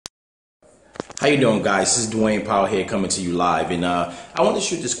How you doing, guys? This is Dwayne Pyle here coming to you live, and I want to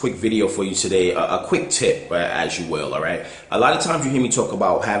shoot this quick video for you today, a quick tip, as you will. All right. A lot of times you hear me talk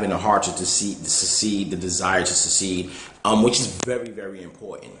about having a heart to succeed, the desire to succeed, which is very, very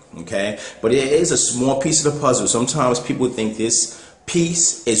important. Okay, but it is a small piece of the puzzle. Sometimes people think this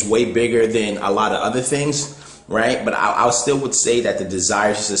piece is way bigger than a lot of other things. Right, but I still would say that the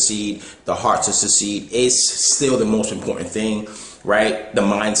desire to succeed, the heart to succeed, is still the most important thing. Right, the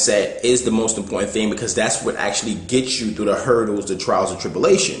mindset is the most important thing because that's what actually gets you through the hurdles, the trials, and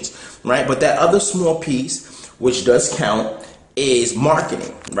tribulations. Right, but that other small piece, which does count, is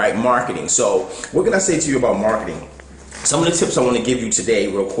marketing. Right, marketing. So what can I say to you about marketing? Some of the tips I want to give you today,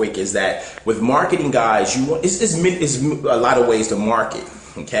 real quick, is that with marketing, guys, it's a lot of ways to market.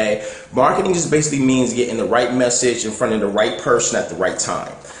 Okay, marketing just basically means getting the right message in front of the right person at the right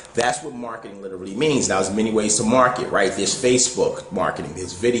time. That's what marketing literally means. Now, there's many ways to market, right? There's Facebook marketing,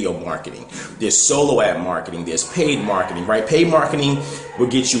 there's video marketing, there's solo ad marketing, there's paid marketing, right? Paid marketing will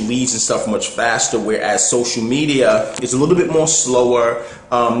get you leads and stuff much faster, whereas social media is a little bit more slower.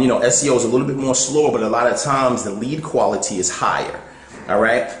 SEO is a little bit more slower, but a lot of times the lead quality is higher. All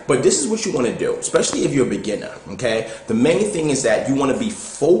right, but this is what you want to do, especially if you're a beginner. Okay, the main thing is that you want to be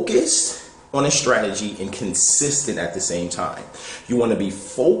focused on a strategy and consistent at the same time. You want to be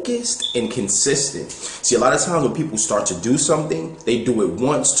focused and consistent. See, a lot of times when people start to do something, they do it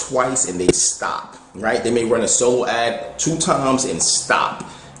once, twice, and they stop. Right? They may run a solo ad 2 times and stop.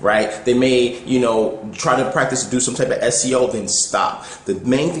 Right? They may, try to practice to do some type of SEO, then stop. The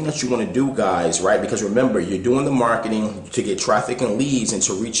main thing that you want to do, guys, right? Because remember, you're doing the marketing to get traffic and leads and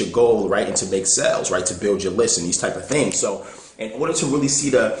to reach a goal, right? And to make sales, right? To build your list and these type of things. So in order to really see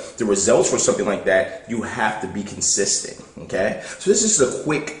the results for something like that, you have to be consistent. Okay? So this is a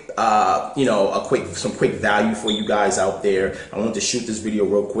quick, some quick value for you guys out there. I want to shoot this video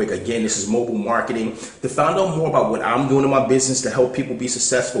real quick. Again, this is mobile marketing. To find out more about what I'm doing in my business to help people be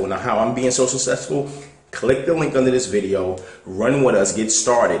successful and how I'm being so successful, click the link under this video. Run with us. Get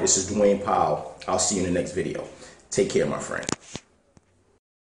started. This is Dwayne Pyle. I'll see you in the next video. Take care, my friend.